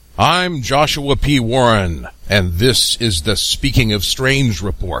I'm Joshua P. Warren, and this is the Speaking of Strange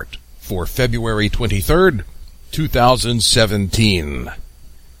report for February 23rd, 2017.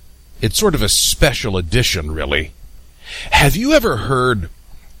 It's sort of a special edition, really. Have you ever heard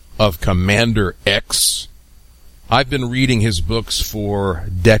of Commander X? I've been reading his books for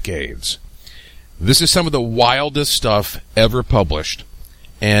decades. This is some of the wildest stuff ever published,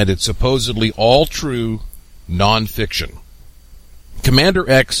 and it's supposedly all true nonfiction. Commander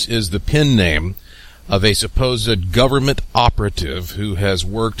X is the pen name of a supposed government operative who has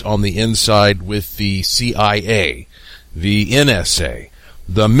worked on the inside with the CIA, the NSA,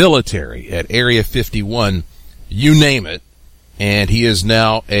 the military at Area 51, you name it, and he is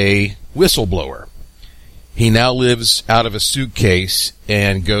now a whistleblower. He now lives out of a suitcase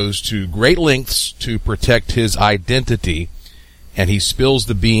and goes to great lengths to protect his identity, and he spills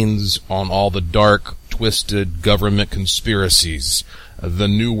the beans on all the dark, twisted government conspiracies, the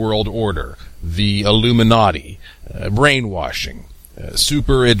New World Order, the Illuminati, brainwashing,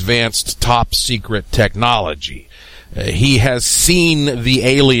 super advanced top secret technology. He has seen the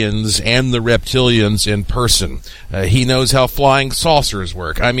aliens and the reptilians in person. He knows how flying saucers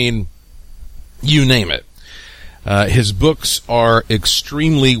work. I mean, you name it. His books are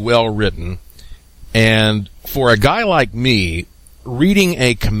extremely well written, and for a guy like me, reading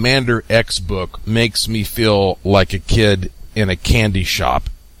a Commander X book makes me feel like a kid in a candy shop.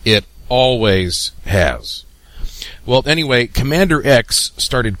 It always has. Well, anyway, Commander X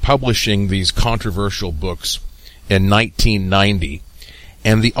started publishing these controversial books in 1990,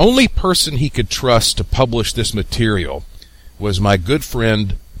 and the only person he could trust to publish this material was my good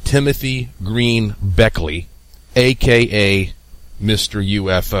friend Timothy Green Beckley, a.k.a. Mr.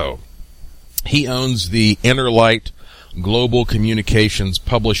 UFO. He owns the Innerlight Global Communications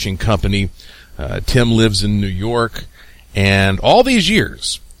Publishing Company. Tim lives in New York, and all these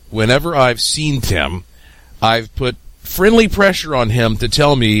years, whenever I've seen Tim, I've put friendly pressure on him to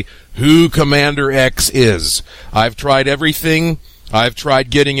tell me who Commander X is. I've tried everything. I've tried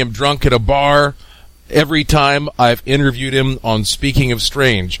getting him drunk at a bar. Every time I've interviewed him on Speaking of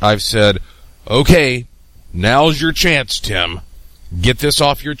Strange, I've said, okay, now's your chance, Tim. Get this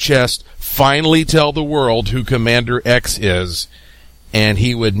off your chest. Finally tell the world who Commander X is. And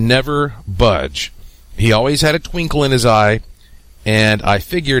he would never budge. He always had a twinkle in his eye, and I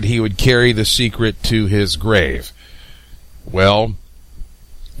figured he would carry the secret to his grave. Well,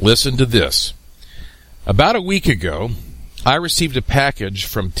 listen to this. About a week ago, I received a package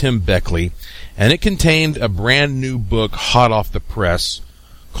from Tim Beckley, and it contained a brand new book hot off the press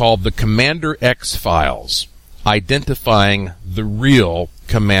called The Commander X Files, Identifying the Real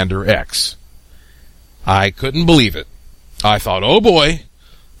Commander X. I couldn't believe it. I thought, oh boy,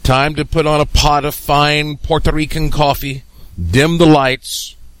 time to put on a pot of fine Puerto Rican coffee, dim the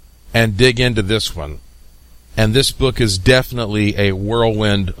lights, and dig into this one. And this book is definitely a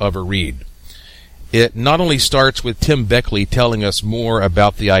whirlwind of a read. It not only starts with Tim Beckley telling us more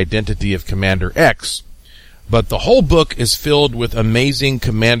about the identity of Commander X, but the whole book is filled with amazing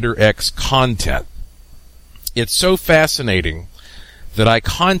Commander X content. It's so fascinating that I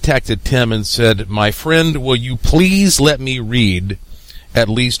contacted Tim and said, my friend, will you please let me read at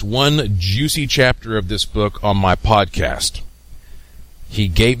least one juicy chapter of this book on my podcast? He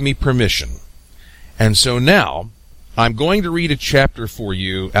gave me permission. And so now, I'm going to read a chapter for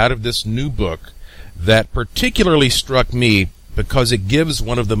you out of this new book that particularly struck me because it gives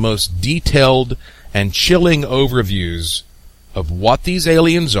one of the most detailed and chilling overviews of what these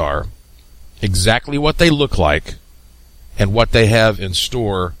aliens are, exactly what they look like, and what they have in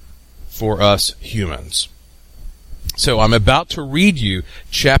store for us humans. So I'm about to read you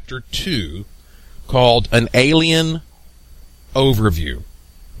Chapter 2, called An Alien Overview.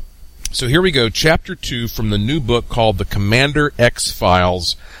 So here we go, Chapter 2 from the new book called The Commander X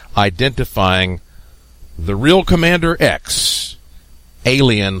Files, Identifying the Real Commander X,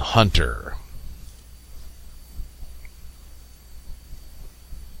 Alien Hunter.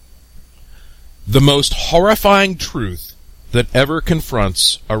 The most horrifying truth that ever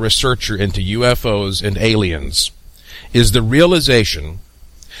confronts a researcher into UFOs and aliens is the realization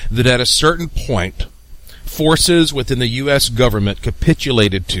that at a certain point, forces within the U.S. government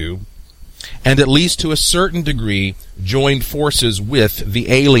capitulated to, and at least to a certain degree, joined forces with the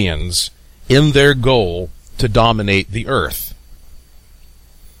aliens in their goal to dominate the Earth.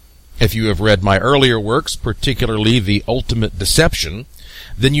 If you have read my earlier works, particularly The Ultimate Deception,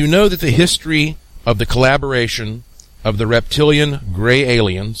 then you know that the history of the collaboration of the reptilian gray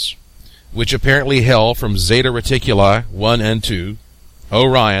aliens, which apparently hail from Zeta Reticuli 1 and 2,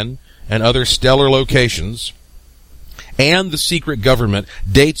 Orion, and other stellar locations, and the secret government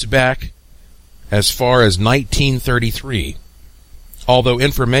dates back as far as 1933, although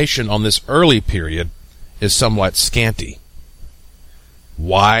information on this early period is somewhat scanty.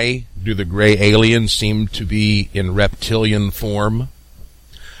 Why do the gray aliens seem to be in reptilian form?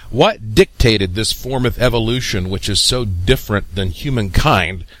 What dictated this form of evolution which is so different than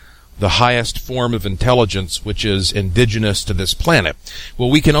humankind, the highest form of intelligence which is indigenous to this planet?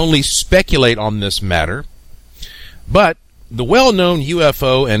 Well, we can only speculate on this matter, but the well-known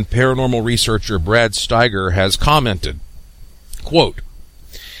UFO and paranormal researcher Brad Steiger has commented, quote,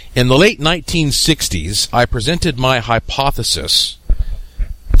 "In the late 1960s, I presented my hypothesis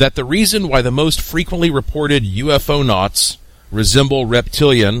that the reason why the most frequently reported UFO-nauts resemble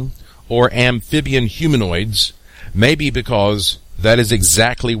reptilian or amphibian humanoids may be because that is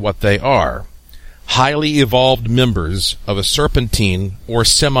exactly what they are, highly evolved members of a serpentine or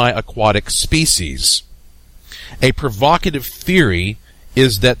semi-aquatic species. A provocative theory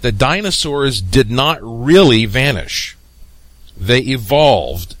is that the dinosaurs did not really vanish. They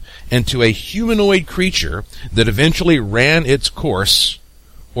evolved into a humanoid creature that eventually ran its course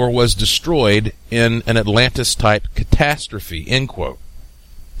or was destroyed in an Atlantis-type catastrophe," end quote.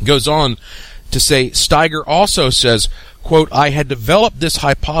 Goes on to say, Steiger also says, quote, "I had developed this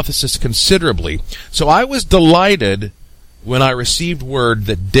hypothesis considerably, so I was delighted when I received word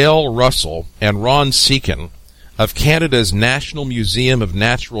that Dale Russell and Ron Seacon of Canada's National Museum of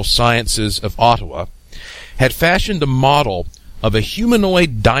Natural Sciences of Ottawa had fashioned a model of a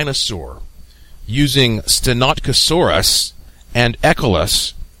humanoid dinosaur using Stenotchosaurus and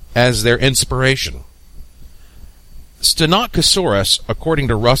Echolus as their inspiration. Stenotchosaurus, according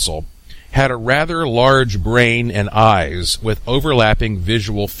to Russell, had a rather large brain and eyes with overlapping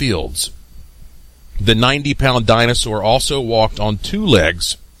visual fields. The 90-pound dinosaur also walked on two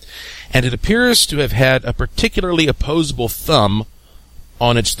legs, and it appears to have had a particularly opposable thumb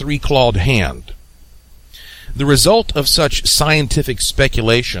on its three-clawed hand. The result of such scientific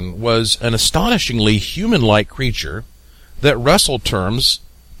speculation was an astonishingly human-like creature that Russell terms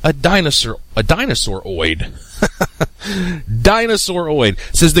a dinosauroid. Dinosauroid.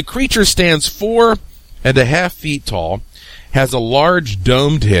 Says the creature stands 4.5 feet tall, has a large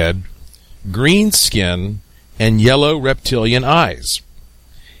domed head, green skin, and yellow reptilian eyes.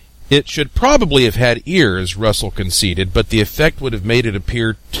 It should probably have had ears, Russell conceded, but the effect would have made it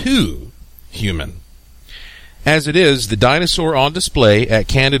appear too human. As it is, the dinosaur on display at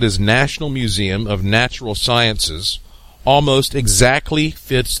Canada's National Museum of Natural Sciences almost exactly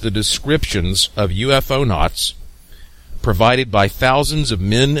fits the descriptions of UFO-nauts provided by thousands of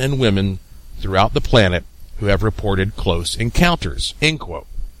men and women throughout the planet who have reported close encounters," end quote.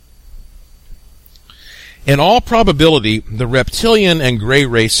 In all probability, the reptilian and gray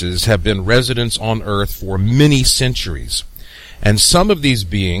races have been residents on Earth for many centuries, and some of these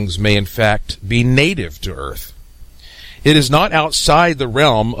beings may in fact be native to Earth. It is not outside the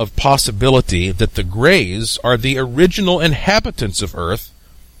realm of possibility that the Greys are the original inhabitants of Earth,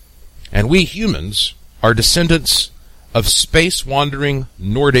 and we humans are descendants of space-wandering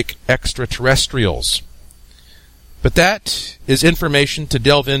Nordic extraterrestrials. But that is information to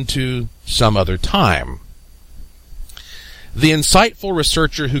delve into some other time. The insightful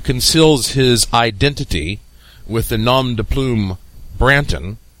researcher who conceals his identity with the nom de plume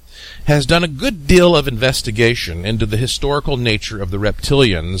Branton has done a good deal of investigation into the historical nature of the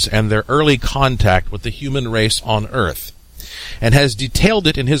reptilians and their early contact with the human race on Earth, and has detailed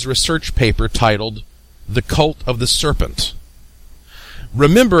it in his research paper titled The Cult of the Serpent.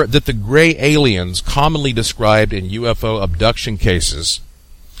 Remember that the gray aliens commonly described in UFO abduction cases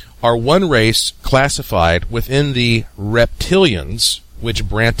are one race classified within the reptilians which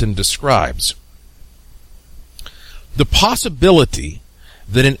Branton describes. The possibility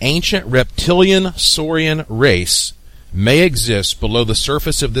that an ancient reptilian saurian race may exist below the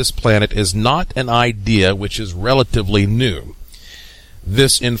surface of this planet is not an idea which is relatively new.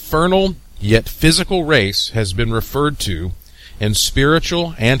 This infernal yet physical race has been referred to in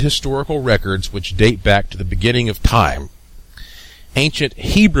spiritual and historical records which date back to the beginning of time. Ancient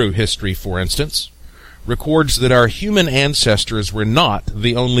Hebrew history, for instance, records that our human ancestors were not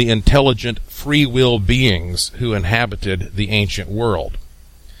the only intelligent free will beings who inhabited the ancient world.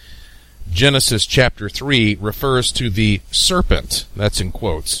 Genesis chapter 3 refers to the serpent, that's in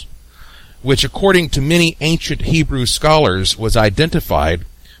quotes, which according to many ancient Hebrew scholars was identified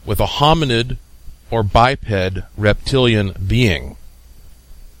with a hominid or biped reptilian being.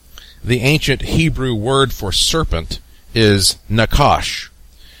 The ancient Hebrew word for serpent is nakash,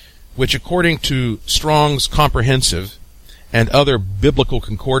 which according to Strong's Comprehensive and other biblical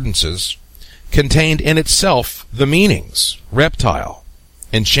concordances contained in itself the meanings reptile,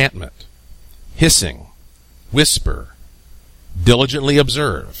 enchantment, hissing, whisper, diligently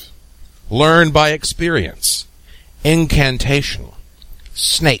observe, learn by experience, incantation,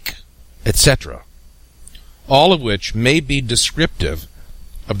 snake, etc., all of which may be descriptive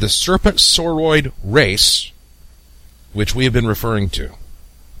of the serpent sauroid race which we have been referring to.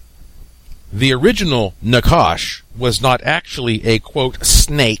 The original Nakash was not actually a, quote,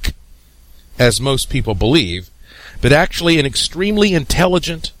 snake, as most people believe, but actually an extremely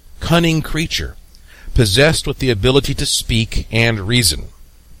intelligent, cunning creature, possessed with the ability to speak and reason.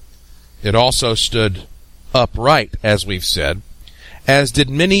 It also stood upright, as we've said, as did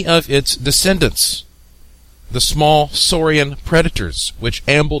many of its descendants, the small saurian predators which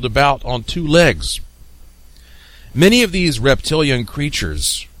ambled about on two legs. Many of these reptilian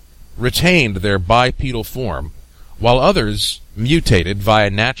creatures retained their bipedal form, while others mutated via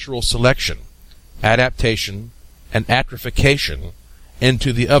natural selection, adaptation, and atrophication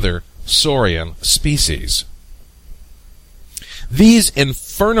into the other saurian species. These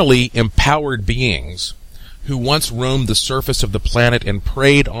infernally empowered beings, who once roamed the surface of the planet and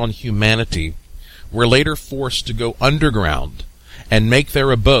preyed on humanity, were later forced to go underground and make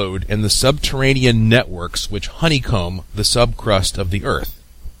their abode in the subterranean networks which honeycomb the subcrust of the earth.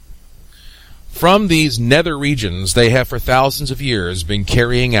 From these nether regions they have for thousands of years been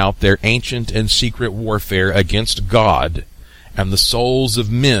carrying out their ancient and secret warfare against God and the souls of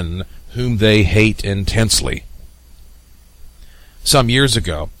men whom they hate intensely. Some years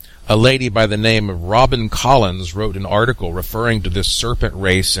ago, a lady by the name of Robin Collins wrote an article referring to this serpent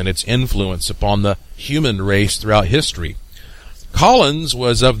race and its influence upon the human race throughout history. Collins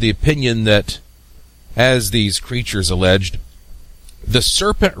was of the opinion that, as these creatures alleged, the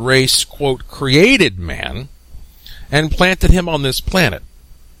serpent race, quote, created man and planted him on this planet.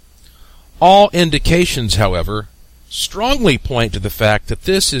 All indications, however, strongly point to the fact that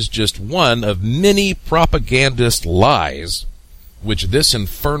this is just one of many propagandist lies which this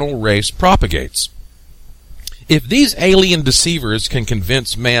infernal race propagates. If these alien deceivers can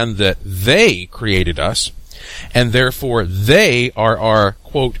convince man that they created us, and therefore they are our,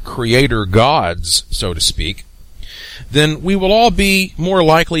 quote, creator gods, so to speak, then we will all be more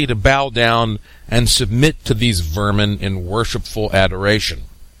likely to bow down and submit to these vermin in worshipful adoration.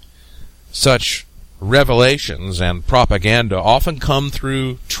 Such revelations and propaganda often come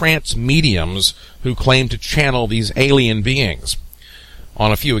through trance mediums who claim to channel these alien beings.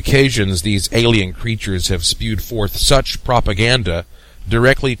 On a few occasions, these alien creatures have spewed forth such propaganda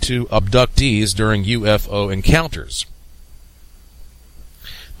directly to abductees during UFO encounters.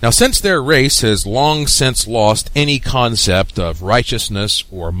 Now, since their race has long since lost any concept of righteousness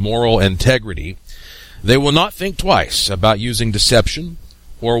or moral integrity, they will not think twice about using deception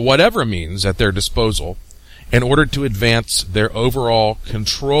or whatever means at their disposal in order to advance their overall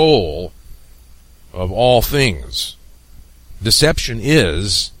control of all things. Deception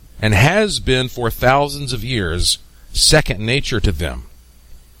is, and has been for thousands of years, second nature to them,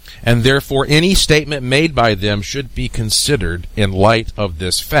 and therefore any statement made by them should be considered in light of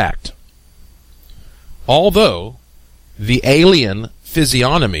this fact. Although the alien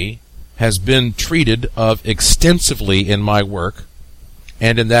physiognomy has been treated of extensively in my work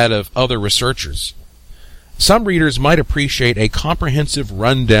and in that of other researchers, some readers might appreciate a comprehensive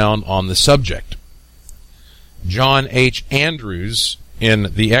rundown on the subject. John H. Andrews,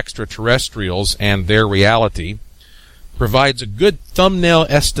 in The Extraterrestrials and Their Reality, provides a good thumbnail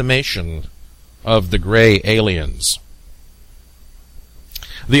estimation of the gray aliens.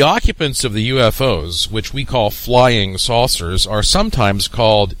 The occupants of the UFOs, which we call flying saucers, are sometimes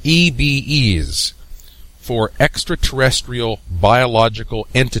called EBEs, for extraterrestrial biological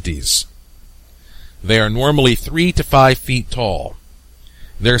entities. They are normally 3 to 5 feet tall.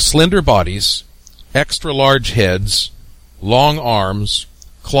 Their slender bodies, extra-large heads, long arms,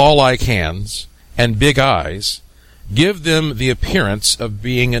 claw-like hands, and big eyes give them the appearance of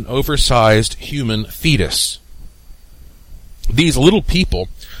being an oversized human fetus. These little people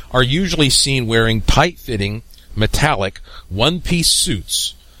are usually seen wearing tight-fitting, metallic, one-piece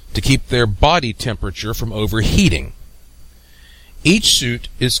suits to keep their body temperature from overheating. Each suit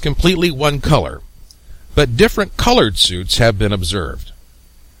is completely one color, but different colored suits have been observed.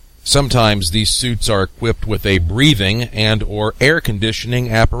 Sometimes these suits are equipped with a breathing and or air conditioning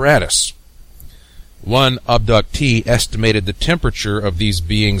apparatus. One abductee estimated the temperature of these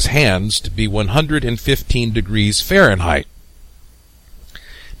beings' hands to be 115 degrees Fahrenheit.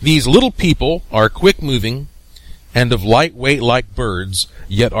 These little people are quick-moving and of light weight like birds,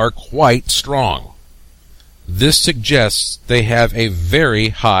 yet are quite strong. This suggests they have a very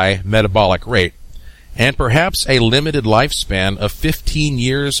high metabolic rate and perhaps a limited lifespan of 15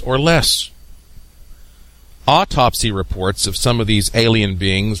 years or less. Autopsy reports of some of these alien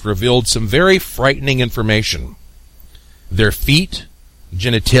beings revealed some very frightening information. Their feet,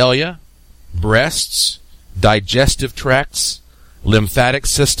 genitalia, breasts, digestive tracts, lymphatic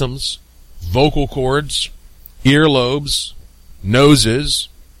systems, vocal cords, earlobes, noses,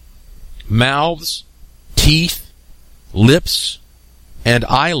 mouths, teeth, lips, and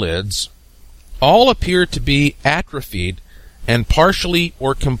eyelids all appear to be atrophied and partially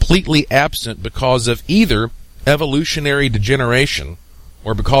or completely absent because of either evolutionary degeneration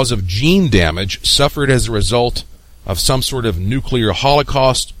or because of gene damage suffered as a result of some sort of nuclear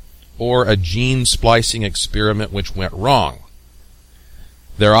holocaust or a gene splicing experiment which went wrong.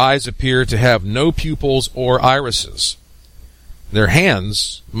 Their eyes appear to have no pupils or irises. Their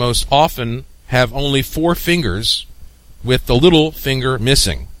hands most often have only 4 fingers, with the little finger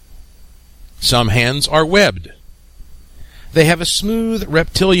missing. Some hands are webbed. They have a smooth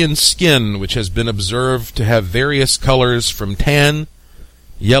reptilian skin which has been observed to have various colors from tan,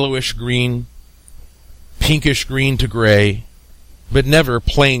 yellowish green, pinkish green to gray, but never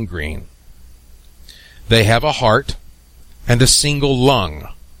plain green. They have a heart and a single lung.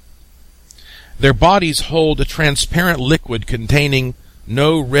 Their bodies hold a transparent liquid containing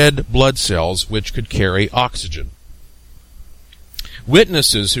no red blood cells which could carry oxygen.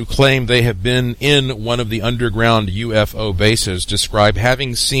 Witnesses who claim they have been in one of the underground UFO bases describe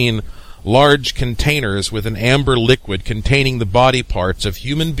having seen large containers with an amber liquid containing the body parts of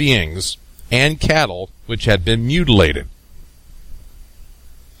human beings and cattle which had been mutilated.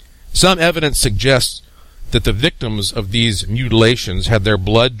 Some evidence suggests that the victims of these mutilations had their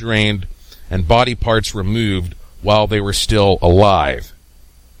blood drained and body parts removed while they were still alive.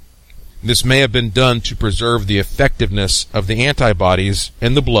 This may have been done to preserve the effectiveness of the antibodies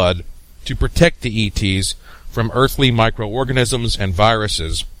in the blood to protect the ETs from earthly microorganisms and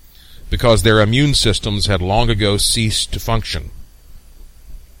viruses, because their immune systems had long ago ceased to function.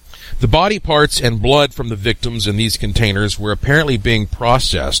 The body parts and blood from the victims in these containers were apparently being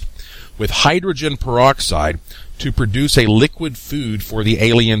processed with hydrogen peroxide to produce a liquid food for the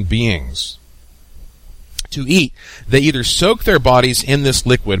alien beings. To eat, they either soak their bodies in this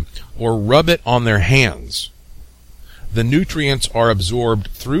liquid or rub it on their hands. The nutrients are absorbed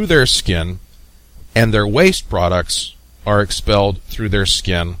through their skin, and their waste products are expelled through their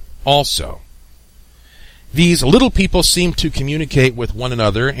skin also. These little people seem to communicate with one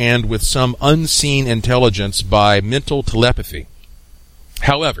another and with some unseen intelligence by mental telepathy.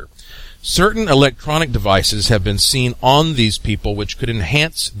 However, certain electronic devices have been seen on these people which could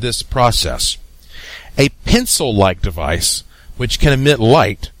enhance this process. A pencil-like device, which can emit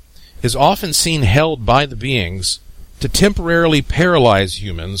light, is often seen held by the beings to temporarily paralyze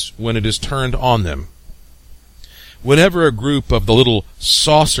humans when it is turned on them. Whenever a group of the little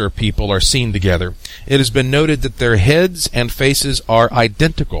saucer people are seen together, it has been noted that their heads and faces are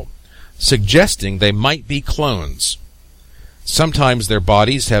identical, suggesting they might be clones. Sometimes their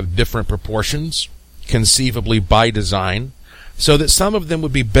bodies have different proportions, conceivably by design, so that some of them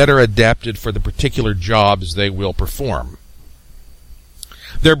would be better adapted for the particular jobs they will perform.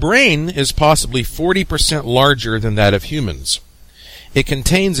 Their brain is possibly 40% larger than that of humans. It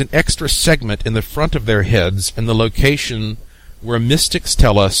contains an extra segment in the front of their heads in the location where mystics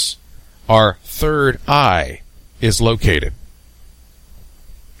tell us our third eye is located.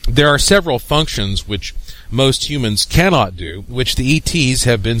 There are several functions which most humans cannot do, which the ETs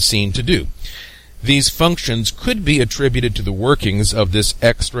have been seen to do. These functions could be attributed to the workings of this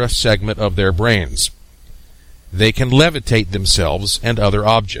extra segment of their brains. They can levitate themselves and other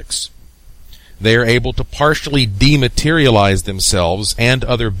objects. They are able to partially dematerialize themselves and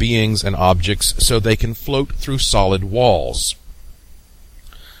other beings and objects so they can float through solid walls.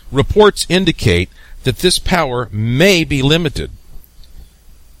 Reports indicate that this power may be limited.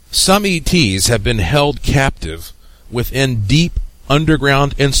 Some ETs have been held captive within deep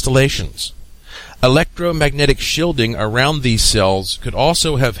underground installations. Electromagnetic shielding around these cells could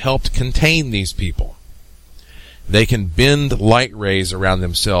also have helped contain these people. They can bend light rays around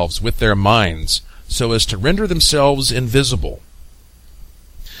themselves with their minds so as to render themselves invisible.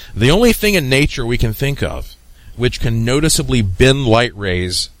 The only thing in nature we can think of which can noticeably bend light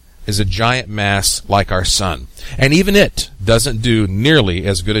rays is a giant mass like our sun, and even it doesn't do nearly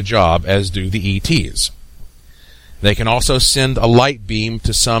as good a job as do the ETs. They can also send a light beam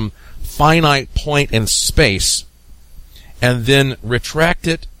to some finite point in space and then retract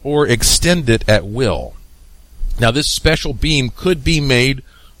it or extend it at will. Now, this special beam could be made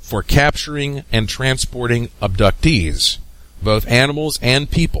for capturing and transporting abductees, both animals and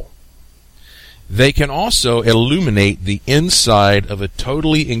people. They can also illuminate the inside of a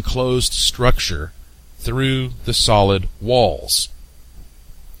totally enclosed structure through the solid walls.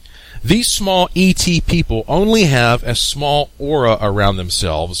 These small ET people only have a small aura around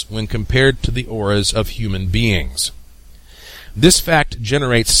themselves when compared to the auras of human beings. This fact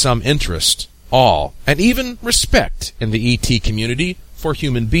generates some interest, awe, and even respect in the ET community for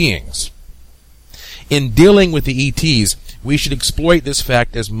human beings. In dealing with the ETs, we should exploit this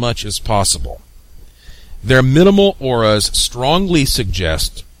fact as much as possible. Their minimal auras strongly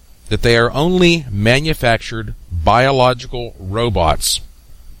suggest that they are only manufactured biological robots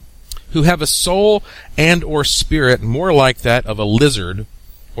who have a soul and or spirit more like that of a lizard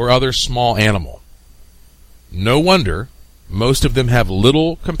or other small animal. No wonder most of them have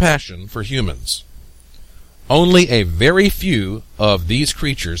little compassion for humans. Only a very few of these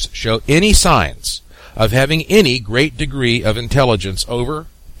creatures show any signs of having any great degree of intelligence over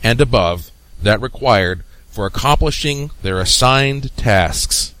and above that required for accomplishing their assigned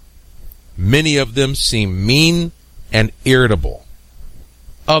tasks. Many of them seem mean and irritable.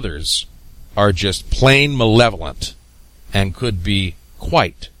 Others are just plain malevolent and could be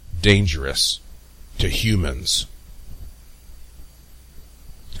quite dangerous to humans.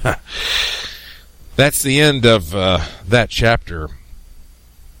 That's the end of that chapter.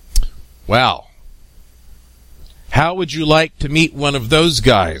 Wow. How would you like to meet one of those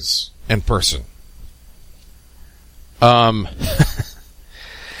guys in person?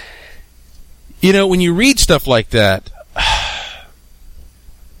 You know, when you read stuff like that,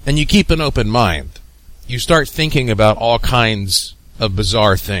 and you keep an open mind, you start thinking about all kinds of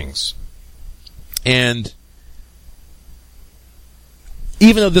bizarre things. And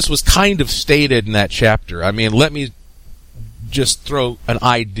even though this was kind of stated in that chapter, I mean, let me just throw an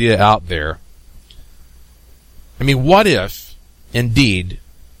idea out there. I mean, what if, indeed,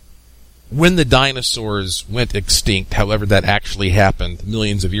 when the dinosaurs went extinct, however that actually happened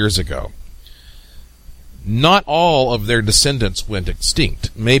millions of years ago, not all of their descendants went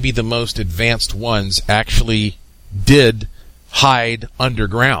extinct. Maybe the most advanced ones actually did hide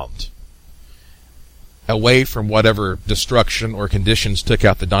underground, away from whatever destruction or conditions took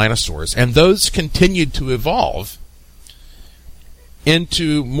out the dinosaurs. And those continued to evolve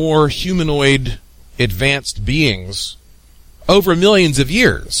into more humanoid, advanced beings over millions of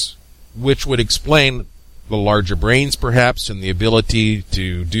years, which would explain the larger brains, perhaps, and the ability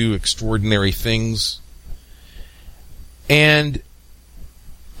to do extraordinary things. And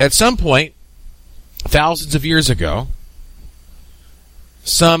at some point, thousands of years ago,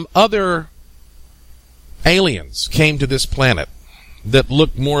 some other aliens came to this planet that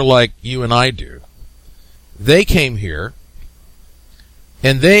looked more like you and I do. They came here,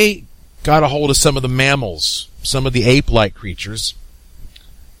 and they got a hold of some of the mammals, some of the ape-like creatures,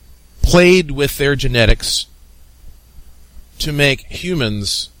 played with their genetics to make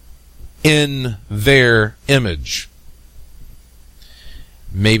humans in their image.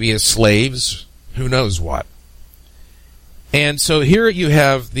 Maybe as slaves, who knows what. And so here you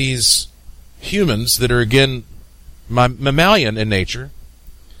have these humans that are, again, mammalian in nature,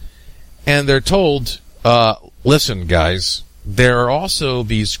 and they're told, listen, guys, there are also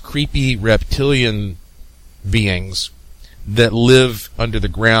these creepy reptilian beings that live under the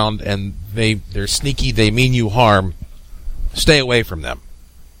ground, and they're sneaky, they mean you harm. Stay away from them.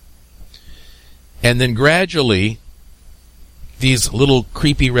 And then gradually, these little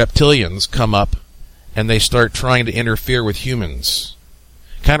creepy reptilians come up, and they start trying to interfere with humans.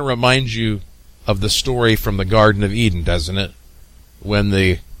 Kind of reminds you of the story from the Garden of Eden, doesn't it? When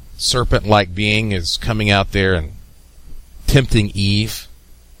the serpent-like being is coming out there and tempting Eve.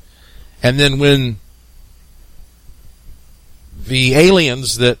 And then when the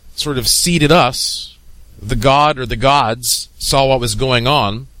aliens that sort of seeded us, the god or the gods, saw what was going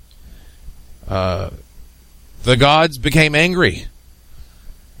on, the gods became angry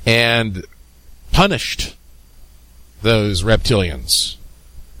and punished those reptilians,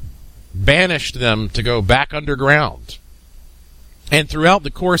 banished them to go back underground. And throughout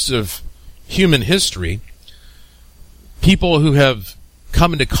the course of human history, people who have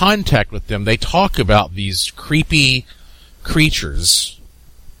come into contact with them, they talk about these creepy creatures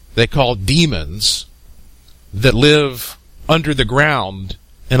they call demons that live under the ground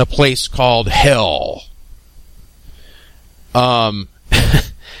in a place called hell. And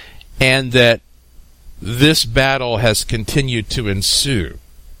that this battle has continued to ensue.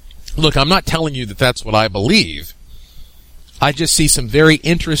 Look, I'm not telling you that that's what I believe. I just see some very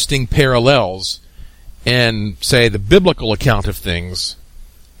interesting parallels in, say, the biblical account of things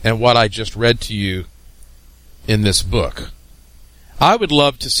and what I just read to you in this book. I would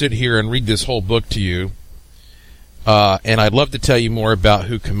love to sit here and read this whole book to you, and I'd love to tell you more about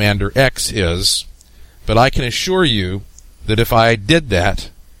who Commander X is, but I can assure you that if I did that,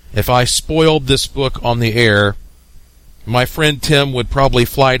 if I spoiled this book on the air, my friend Tim would probably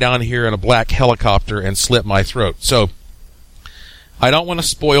fly down here in a black helicopter and slit my throat. So, I don't want to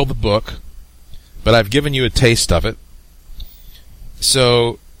spoil the book, but I've given you a taste of it.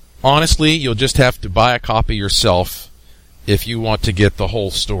 So, honestly, you'll just have to buy a copy yourself if you want to get the whole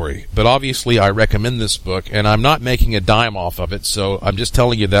story. But obviously, I recommend this book, and I'm not making a dime off of it, so I'm just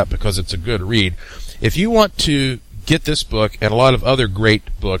telling you that because it's a good read. If you want to get this book and a lot of other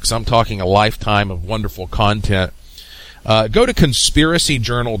great books, I'm talking a lifetime of wonderful content, go to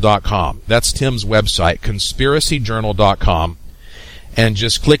conspiracyjournal.com. That's Tim's website, conspiracyjournal.com, and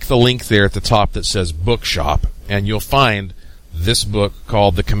just click the link there at the top that says Bookshop, and you'll find this book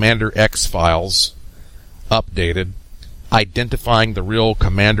called The Commander X Files, updated, identifying the real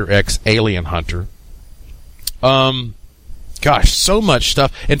Commander X alien hunter. Gosh, so much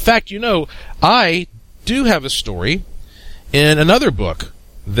stuff. In fact, I do have a story in another book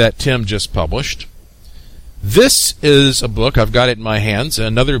that Tim just published. This is a book, I've got it in my hands,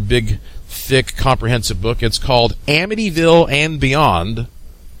 another big, thick, comprehensive book. It's called Amityville and Beyond,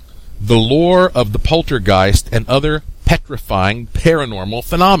 The Lore of the Poltergeist and Other Petrifying Paranormal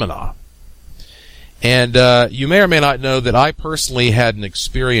Phenomena. And you may or may not know that I personally had an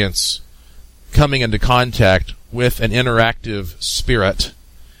experience coming into contact with an interactive spirit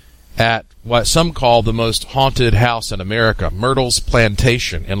at what some call the most haunted house in America, Myrtle's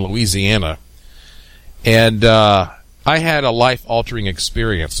Plantation in Louisiana. And I had a life-altering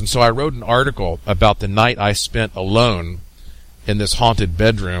experience. And so I wrote an article about the night I spent alone in this haunted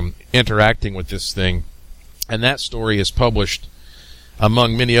bedroom interacting with this thing. And that story is published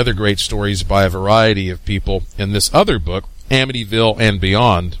among many other great stories by a variety of people in this other book, Amityville and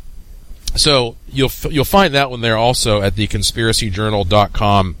Beyond. So you'll find that one there also at the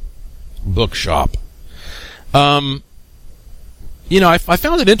conspiracyjournal.com bookshop. I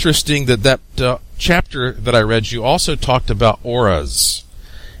found it interesting that chapter that I read you also talked about auras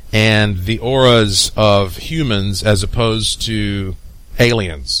and the auras of humans as opposed to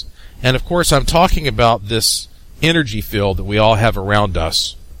aliens. And of course, I'm talking about this energy field that we all have around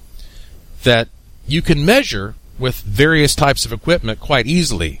us that you can measure with various types of equipment quite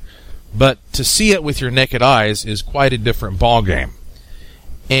easily, but to see it with your naked eyes is quite a different ballgame.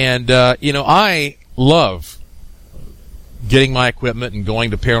 And, I love getting my equipment and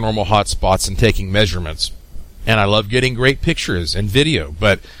going to paranormal hotspots and taking measurements. And I love getting great pictures and video.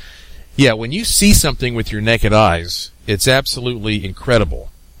 But, yeah, when you see something with your naked eyes, it's absolutely incredible.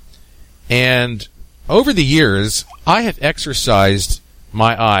 And over the years, I have exercised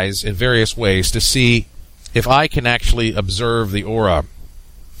my eyes in various ways to see if I can actually observe the aura.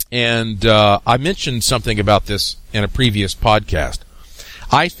 And I mentioned something about this in a previous podcast.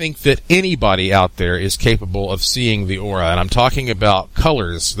 I think that anybody out there is capable of seeing the aura, and I'm talking about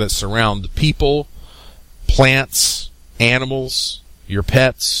colors that surround people, plants, animals, your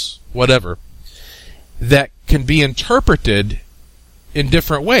pets, whatever, that can be interpreted in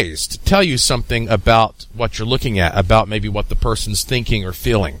different ways to tell you something about what you're looking at, about maybe what the person's thinking or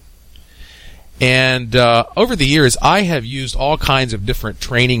feeling. And over the years, I have used all kinds of different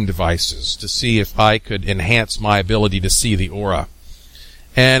training devices to see if I could enhance my ability to see the aura.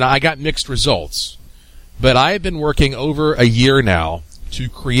 And I got mixed results. But I have been working over a year now to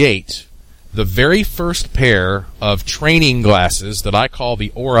create the very first pair of training glasses that I call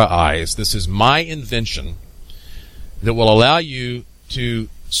the Aura Eyes. This is my invention that will allow you to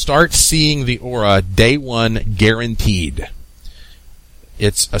start seeing the aura day one guaranteed.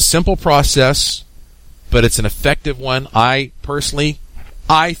 It's a simple process, but it's an effective one. I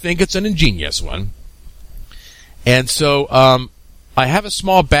think it's an ingenious one. And so I have a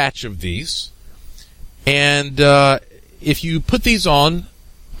small batch of these, and if you put these on,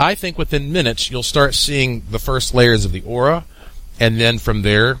 I think within minutes you'll start seeing the first layers of the aura, and then from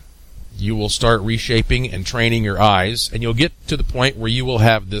there you will start reshaping and training your eyes, and you'll get to the point where you will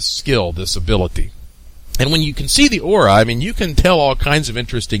have this skill, this ability. And when you can see the aura, you can tell all kinds of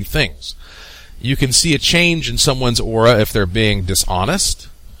interesting things. You can see a change in someone's aura if they're being dishonest.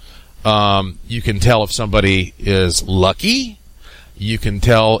 You can tell if somebody is lucky. You can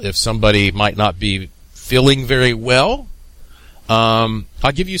tell if somebody might not be feeling very well. I'll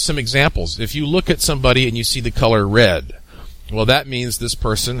give you some examples. If you look at somebody and you see the color red, well, that means this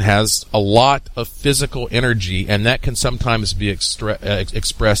person has a lot of physical energy, and that can sometimes be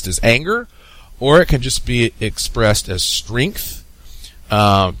expressed as anger, or it can just be expressed as strength.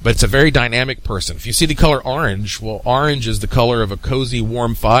 but it's a very dynamic person. If you see the color orange, well, orange is the color of a cozy,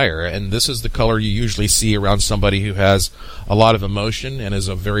 warm fire, and this is the color you usually see around somebody who has a lot of emotion and is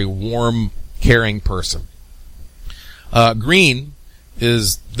a very warm, caring person. Green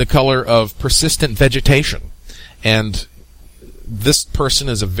is the color of persistent vegetation, and this person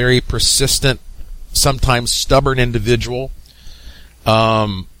is a very persistent, sometimes stubborn individual.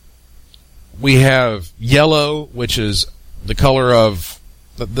 We have yellow, which is the color of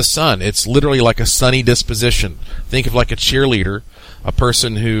the sun. It's literally like a sunny disposition. Think of like a cheerleader, a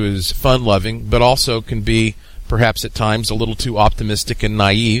person who is fun-loving, but also can be, perhaps at times, a little too optimistic and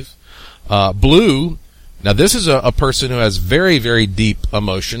naive. Blue, now this is a person who has very, very deep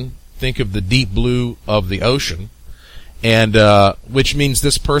emotion. Think of the deep blue of the ocean, and which means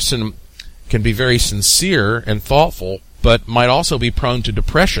this person can be very sincere and thoughtful, but might also be prone to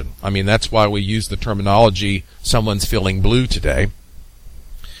depression. I mean, that's why we use the terminology, someone's feeling blue today.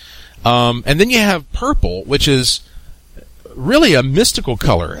 And then you have purple, which is really a mystical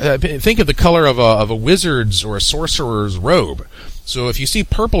color. Think of the color of a wizard's or a sorcerer's robe. So if you see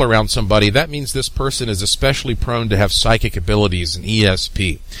purple around somebody, that means this person is especially prone to have psychic abilities and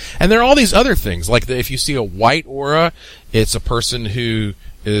ESP. And there are all these other things, like if you see a white aura, it's a person who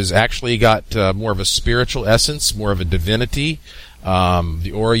is actually got more of a spiritual essence, more of a divinity.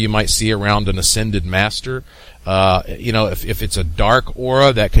 The aura you might see around an ascended master. If it's a dark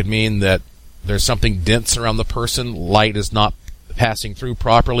aura, that could mean that there's something dense around the person. Light is not passing through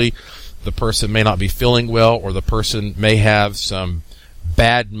properly. The person may not be feeling well, or the person may have some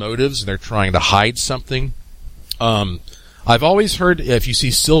bad motives. They're trying to hide something. I've always heard if you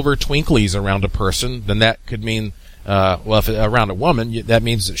see silver twinklies around a person, then that could mean, if around a woman, that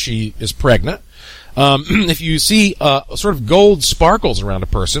means that she is pregnant. If you see sort of gold sparkles around a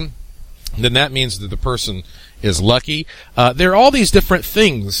person, then that means that the person is lucky. There are all these different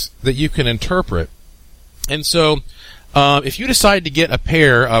things that you can interpret. And so, if you decide to get a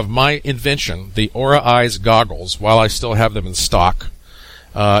pair of my invention, the Aura Eyes goggles, while I still have them in stock,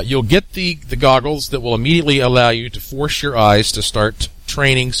 you'll get the goggles that will immediately allow you to force your eyes to start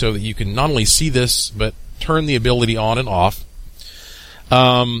training so that you can not only see this, but turn the ability on and off.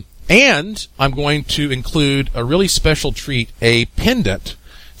 And I'm going to include a really special treat, a pendant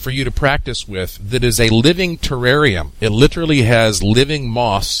for you to practice with that is a living terrarium. It literally has living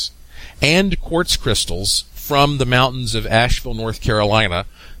moss and quartz crystals from the mountains of Asheville, North Carolina.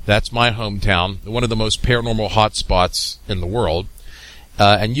 That's my hometown, one of the most paranormal hotspots in the world.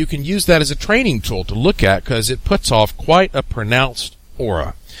 And you can use that as a training tool to look at because it puts off quite a pronounced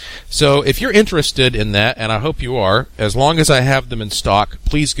aura. So if you're interested in that, and I hope you are, as long as I have them in stock,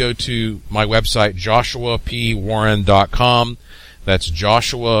 please go to my website, joshuapwarren.com. That's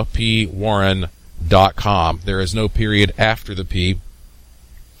joshuapwarren.com. There is no period after the P.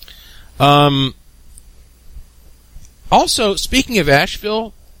 Also, speaking of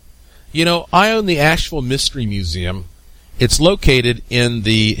Asheville, I own the Asheville Mystery Museum. It's located in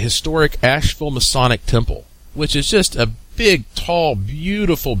the historic Asheville Masonic Temple, which is just a big, tall,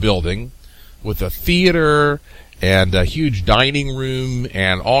 beautiful building with a theater and a huge dining room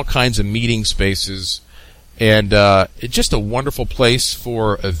and all kinds of meeting spaces. And it's just a wonderful place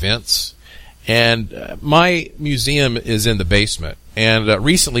for events. And my museum is in the basement. And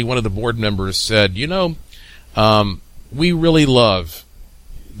recently one of the board members said, we really love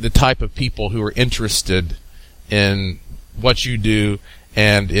the type of people who are interested in what you do.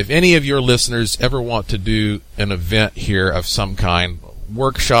 And if any of your listeners ever want to do an event here of some kind,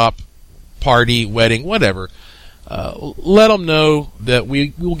 workshop, party, wedding, whatever, let them know that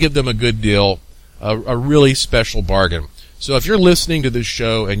we will give them a good deal, a really special bargain. So if you're listening to this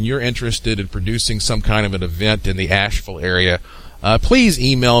show and you're interested in producing some kind of an event in the Asheville area, please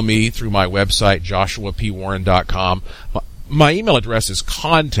email me through my website, joshuapwarren.com. My email address is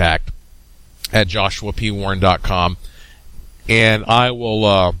contact@joshuapwarren.com, and I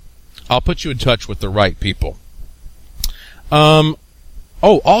will I'll put you in touch with the right people. Also,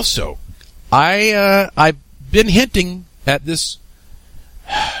 I've been hinting at this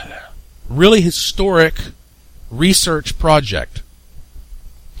really historic research project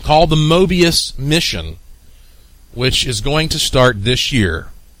called the Mobius Mission, which is going to start this year.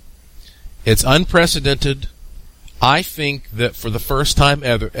 It's unprecedented. I think that for the first time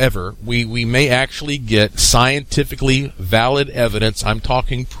ever, we may actually get scientifically valid evidence, I'm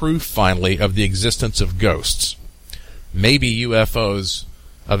talking proof finally, of the existence of ghosts. Maybe UFOs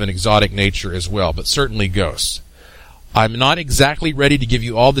of an exotic nature as well, but certainly ghosts. I'm not exactly ready to give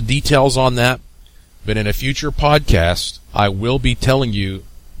you all the details on that, but in a future podcast, I will be telling you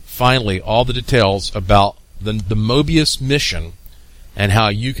finally all the details about the Mobius Mission and how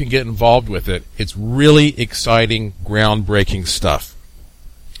you can get involved with it. It's really exciting, groundbreaking stuff.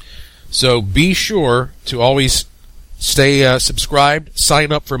 So be sure to always stay subscribed.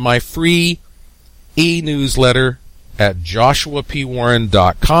 Sign up for my free e-newsletter at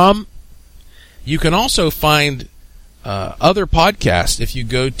joshuapwarren.com. You can also find other podcasts if you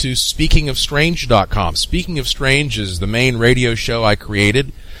go to speakingofstrange.com. Speaking of Strange is the main radio show I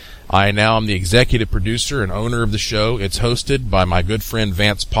created. I now am the executive producer and owner of the show. It's hosted by my good friend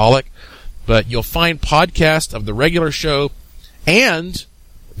Vance Pollock. But you'll find podcasts of the regular show and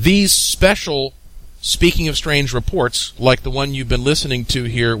these special Speaking of Strange reports, like the one you've been listening to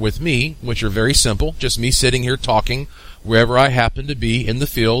here with me, which are very simple, just me sitting here talking wherever I happen to be in the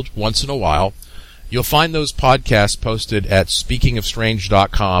field once in a while. You'll find those podcasts posted at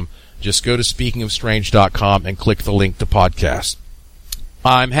speakingofstrange.com. Just go to speakingofstrange.com and click the link to podcast.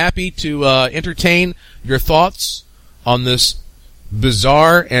 I'm happy to entertain your thoughts on this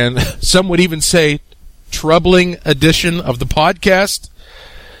bizarre and some would even say troubling edition of the podcast.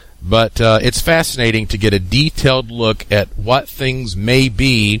 But it's fascinating to get a detailed look at what things may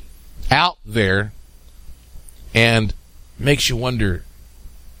be out there, and makes you wonder,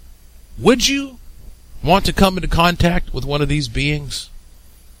 would you want to come into contact with one of these beings?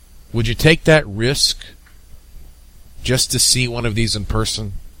 Would you take that risk just to see one of these in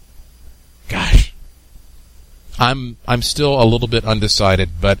person? Gosh, I'm still a little bit undecided,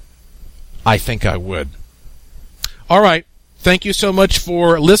 but I think I would. All right. Thank you so much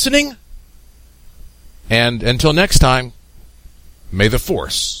for listening. And until next time, may the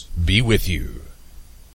Force be with you.